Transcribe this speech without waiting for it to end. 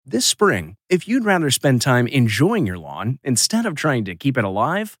This spring, if you'd rather spend time enjoying your lawn instead of trying to keep it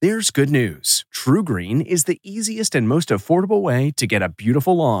alive, there's good news. TruGreen is the easiest and most affordable way to get a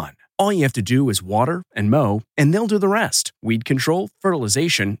beautiful lawn. All you have to do is water and mow, and they'll do the rest. Weed control,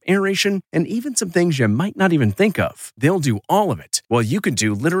 fertilization, aeration, and even some things you might not even think of. They'll do all of it, while you can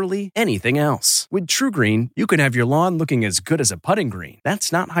do literally anything else. With TruGreen, you can have your lawn looking as good as a putting green.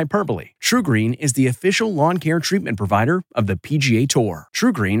 That's not hyperbole. TruGreen is the official lawn care treatment provider of the PGA Tour.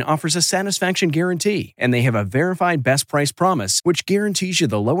 TruGreen offers a satisfaction guarantee, and they have a verified best price promise, which guarantees you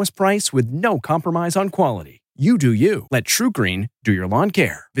the lowest price with no compromise on quality. You do you. Let TruGreen do your lawn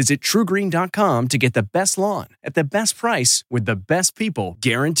care. Visit TruGreen.com to get the best lawn at the best price with the best people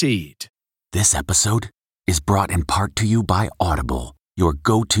guaranteed. This episode is brought in part to you by Audible, your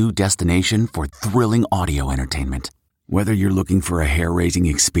go-to destination for thrilling audio entertainment. Whether you're looking for a hair-raising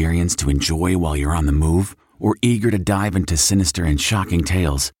experience to enjoy while you're on the move or eager to dive into sinister and shocking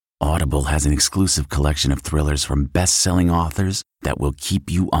tales, Audible has an exclusive collection of thrillers from best-selling authors that will keep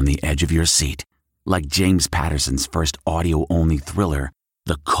you on the edge of your seat. Like James Patterson's first audio-only thriller,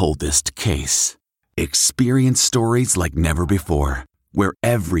 The Coldest Case. Experience stories like never before, where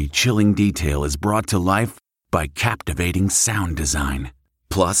every chilling detail is brought to life by captivating sound design.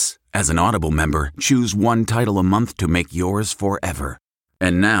 Plus, as an Audible member, choose one title a month to make yours forever.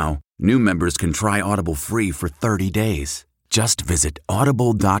 And now, new members can try Audible free for 30 days. Just visit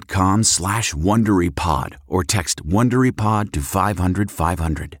audible.com/WonderyPod or text WonderyPod to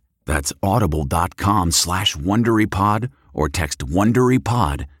 500-500. That's audible.com/WonderyPod or text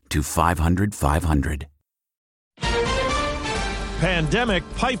WonderyPod to 500-500. Pandemic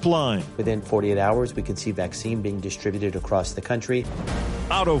pipeline. Within 48 hours, we could see vaccine being distributed across the country.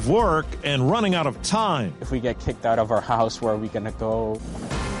 Out of work and running out of time. If we get kicked out of our house, where are we going to go?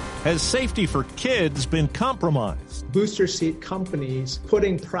 Has safety for kids been compromised? Booster seat companies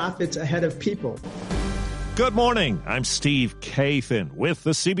putting profits ahead of people. Good morning. I'm Steve Kathan with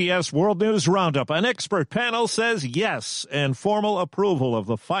the CBS World News Roundup. An expert panel says yes, and formal approval of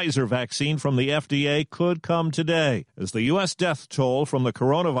the Pfizer vaccine from the FDA could come today, as the U.S. death toll from the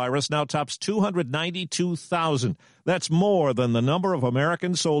coronavirus now tops 292,000. That's more than the number of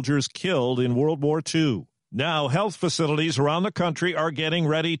American soldiers killed in World War II. Now, health facilities around the country are getting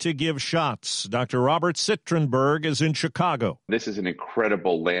ready to give shots. Dr. Robert Citrenberg is in Chicago. This is an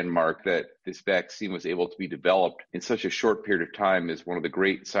incredible landmark that this vaccine was able to be developed in such a short period of time is one of the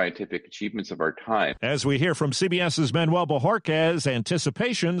great scientific achievements of our time. As we hear from CBS's Manuel Bojorquez,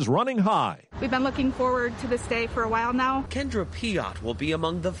 anticipation's running high. We've been looking forward to this day for a while now. Kendra Piot will be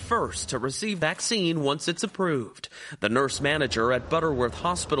among the first to receive vaccine once it's approved. The nurse manager at Butterworth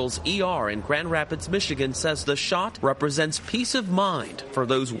Hospital's ER in Grand Rapids, Michigan, says the shot represents peace of mind for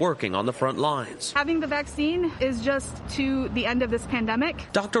those working on the front lines. Having the vaccine is just to the end of this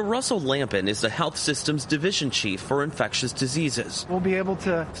pandemic. Dr. Russell Lampin is the Health Systems Division Chief for Infectious Diseases. We'll be able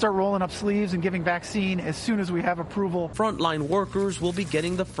to start rolling up sleeves and giving vaccine as soon as we have approval. Frontline workers will be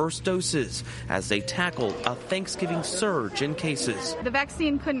getting the first doses as they tackle a Thanksgiving surge in cases. The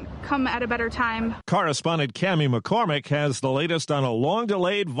vaccine couldn't come at a better time. Correspondent Cammie McCormick has the latest on a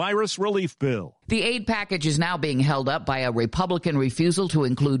long-delayed virus relief bill. The aid package is now being held up by a Republican refusal to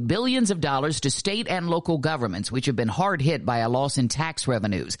include billions of dollars to state and local governments, which have been hard hit by a loss in tax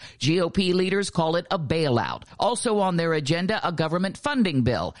revenues. GOP leaders call it a bailout. Also on their agenda, a government funding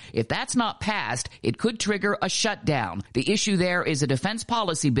bill. If that's not passed, it could trigger a shutdown. The issue there is a defense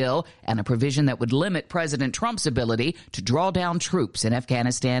policy bill and a provision that would limit President Trump's ability to draw down troops in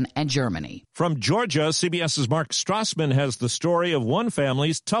Afghanistan and Germany. From Georgia, CBS's Mark Strassman has the story of one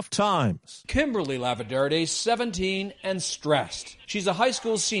family's tough times. Kimberly Lavaderde, 17 and stressed. She's a high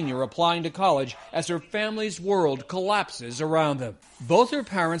school senior applying to college as her family's world collapses around them. Both her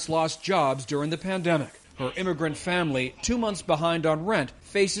parents lost jobs during the pandemic. Her immigrant family, 2 months behind on rent,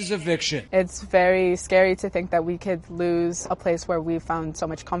 faces eviction. It's very scary to think that we could lose a place where we found so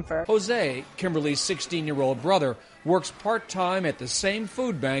much comfort. Jose, Kimberly's 16-year-old brother, works part-time at the same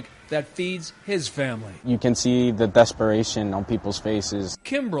food bank that feeds his family. You can see the desperation on people's faces.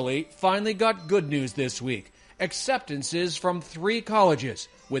 Kimberly finally got good news this week. Acceptances from 3 colleges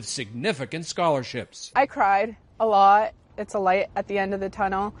with significant scholarships. I cried a lot. It's a light at the end of the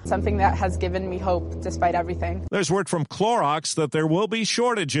tunnel, something that has given me hope despite everything. There's word from Clorox that there will be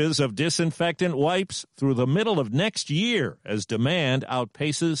shortages of disinfectant wipes through the middle of next year as demand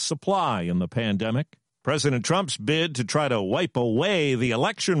outpaces supply in the pandemic. President Trump's bid to try to wipe away the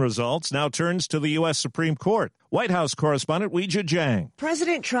election results now turns to the U.S. Supreme Court. White House correspondent Weijia Jiang.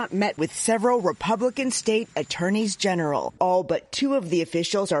 President Trump met with several Republican state attorneys general. All but two of the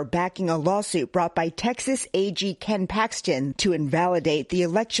officials are backing a lawsuit brought by Texas AG Ken Paxton to invalidate the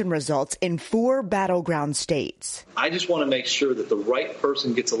election results in 4 battleground states. I just want to make sure that the right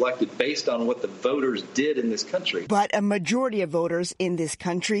person gets elected based on what the voters did in this country. But a majority of voters in this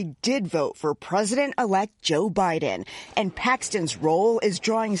country did vote for President-elect Joe Biden, and Paxton's role is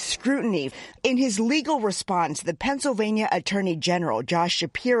drawing scrutiny. In his legal response, the Pennsylvania Attorney General Josh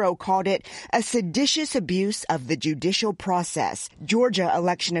Shapiro called it a seditious abuse of the judicial process. Georgia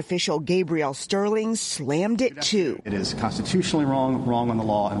election official Gabriel Sterling slammed it too. It is constitutionally wrong on the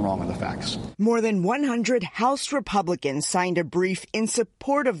law, and wrong on the facts. More than 100 House Republicans signed a brief in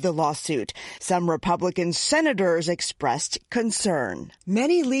support of the lawsuit. Some Republican senators expressed concern.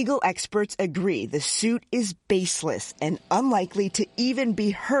 Many legal experts agree the suit is baseless and unlikely to even be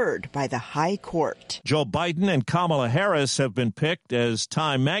heard by the High Court. Joe Biden and Kamala Harris have been picked as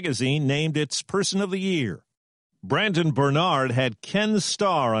Time magazine named its Person of the Year. Brandon Bernard had Ken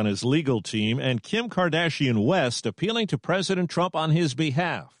Starr on his legal team and Kim Kardashian West appealing to President Trump on his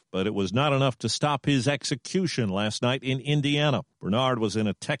behalf. But it was not enough to stop his execution last night in Indiana. Bernard was in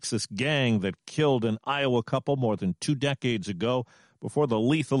a Texas gang that killed an Iowa couple more than 2 decades ago. Before the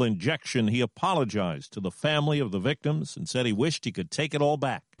lethal injection, he apologized to the family of the victims and said he wished he could take it all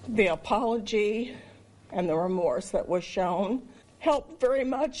back. The apology and the remorse that was shown helped very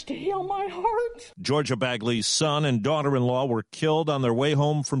much to heal my heart. Georgia Bagley's son and daughter-in-law were killed on their way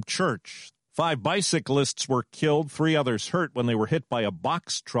home from church. 5 bicyclists were killed, 3 others hurt when they were hit by a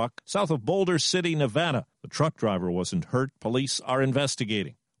box truck south of Boulder City, Nevada. The truck driver wasn't hurt. Police are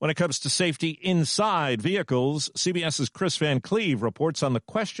investigating. When it comes to safety inside vehicles, CBS's Chris Van Cleve reports on the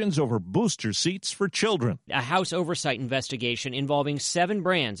questions over booster seats for children. A House oversight investigation involving 7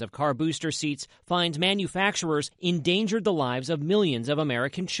 brands of car booster seats finds manufacturers endangered the lives of millions of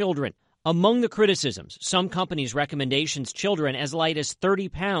American children. Among the criticisms, some companies' recommendations children as light as 30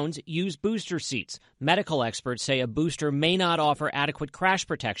 pounds use booster seats. Medical experts say a booster may not offer adequate crash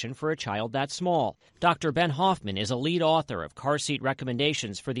protection for a child that small. Dr. Ben Hoffman is a lead author of car seat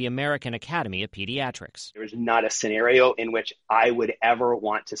recommendations for the American Academy of Pediatrics. There's not a scenario in which I would ever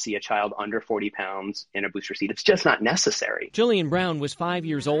want to see a child under 40 pounds in a booster seat. It's just not necessary. Jillian Brown was 5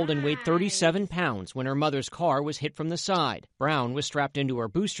 years old and weighed 37 pounds when her mother's car was hit from the side. Brown was strapped into her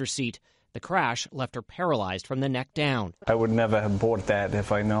booster seat. The crash left her paralyzed from the neck down. I would never have bought that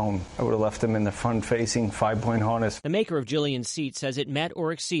if I'd known. I would have left him in the front-facing 5-point harness. The maker of Jillian's seat says it met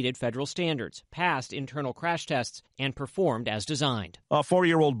or exceeded federal standards, passed internal crash tests, and performed as designed. A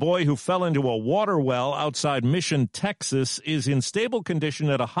 4-year-old boy who fell into a water well outside Mission, Texas, is in stable condition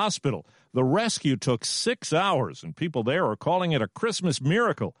at a hospital. The rescue took 6 hours, and people there are calling it a Christmas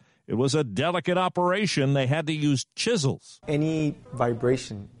miracle. It was a delicate operation. They had to use chisels. Any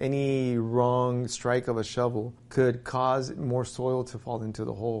vibration, any wrong strike of a shovel could cause more soil to fall into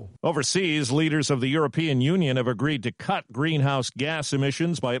the hole. Overseas, leaders of the European Union have agreed to cut greenhouse gas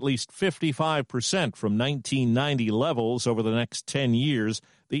emissions by at least 55% from 1990 levels over the next 10 years.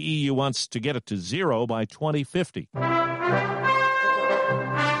 The EU wants to get it to zero by 2050.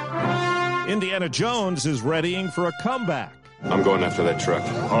 Indiana Jones is readying for a comeback. I'm going after that truck.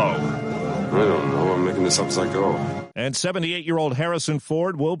 Oh. I don't know. I'm making this up as I go. And 78-year-old Harrison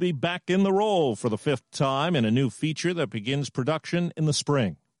Ford will be back in the role for the 5th time in a new feature that begins production in the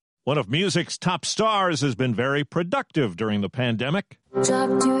spring. One of music's top stars has been very productive during the pandemic.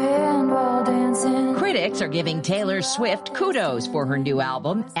 Critics are giving Taylor Swift kudos for her new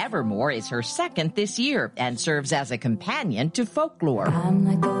album. Evermore is her 2nd this year and serves as a companion to Folklore. I'm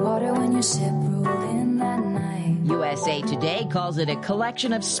like the water when you sip rolled in that night. USA Today calls it a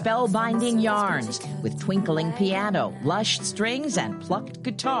collection of spellbinding yarns with twinkling piano, lush strings, and plucked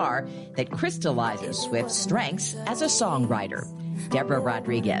guitar that crystallizes Swift's strengths as a songwriter. Deborah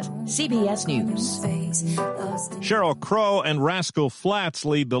Rodriguez, CBS News. Sheryl Crow and Rascal Flatts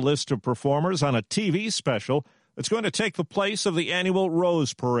lead the list of performers on a TV special that's going to take the place of the annual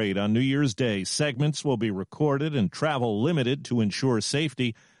Rose Parade on New Year's Day. Segments will be recorded and travel limited to ensure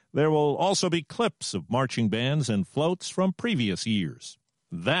safety. There will also be clips of marching bands and floats from previous years.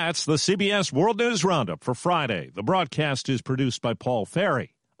 That's the CBS World News Roundup for Friday. The broadcast is produced by Paul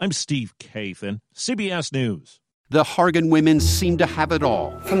Ferry. I'm Steve Kathan, CBS News. The Hargan women seem to have it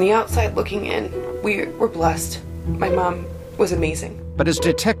all. From the outside looking in, we were blessed. My mom was amazing. But as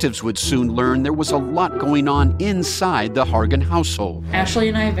detectives would soon learn, there was a lot going on inside the Hargan household. Ashley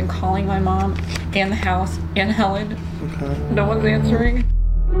and I have been calling my mom and the house and Helen. Okay. No one's answering.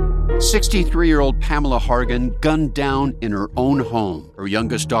 63-year-old Pamela Hargan gunned down in her own home. Her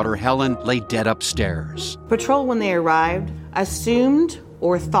youngest daughter, Helen, lay dead upstairs. Patrol, when they arrived, assumed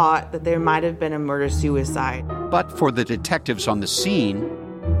or thought that there might have been a murder-suicide. But for the detectives on the scene,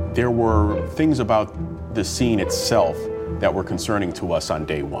 there were things about the scene itself that were concerning to us on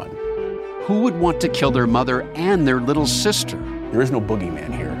day one. Who would want to kill their mother and their little sister? There is no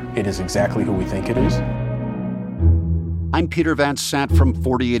boogeyman here. It is exactly who we think it is. I'm Peter Van Sant from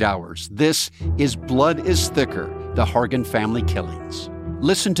 48 Hours. This is Blood is Thicker, the Hargan Family Killings.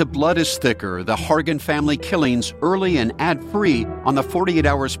 Listen to Blood is Thicker, the Hargan Family Killings early and ad-free on the 48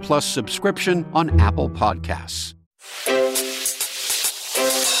 Hours Plus subscription on Apple Podcasts.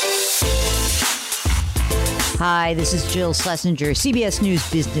 Hi, this is Jill Schlesinger, CBS News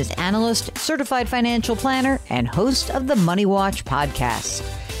business analyst, certified financial planner, and host of the Money Watch podcast.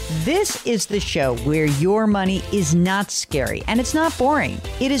 This is the show where your money is not scary and it's not boring.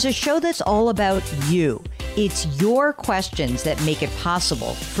 It is a show that's all about you. It's your questions that make it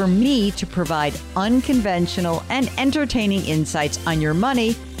possible for me to provide unconventional and entertaining insights on your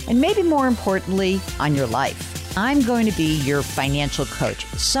money and maybe more importantly, on your life. I'm going to be your financial coach,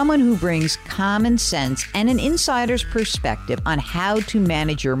 someone who brings common sense and an insider's perspective on how to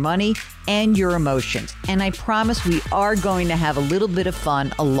manage your money and your emotions. And I promise we are going to have a little bit of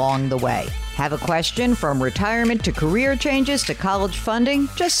fun along the way. Have a question from retirement to career changes to college funding?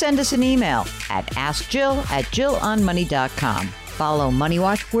 Just send us an email at askjill@jillonmoney.com. Follow Money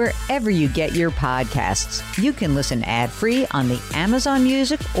Watch wherever you get your podcasts. You can listen ad-free on the Amazon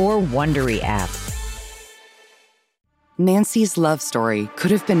Music or Wondery app. Nancy's love story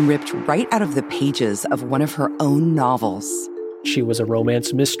could have been ripped right out of the pages of one of her own novels. She was a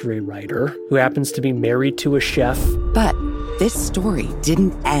romance mystery writer who happens to be married to a chef. But this story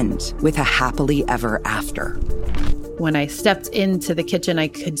didn't end with a happily ever after. When I stepped into the kitchen, I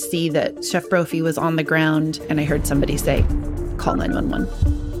could see that Chef Brophy was on the ground, and I heard somebody say, "Call 911."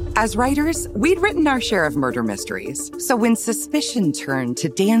 As writers, we'd written our share of murder mysteries. So when suspicion turned to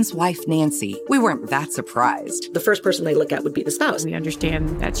Dan's wife, Nancy, we weren't that surprised. The first person they look at would be the spouse. We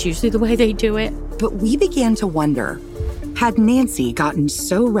understand that's usually the way they do it. But we began to wonder, had Nancy gotten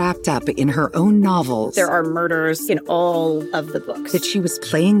so wrapped up in her own novels... There are murders in all of the books. ...that she was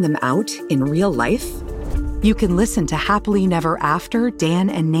playing them out in real life? You can listen to Happily Never After, Dan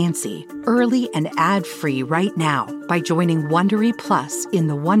and Nancy, early and ad-free right now by joining Wondery Plus in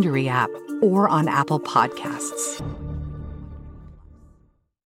the Wondery app or on Apple Podcasts.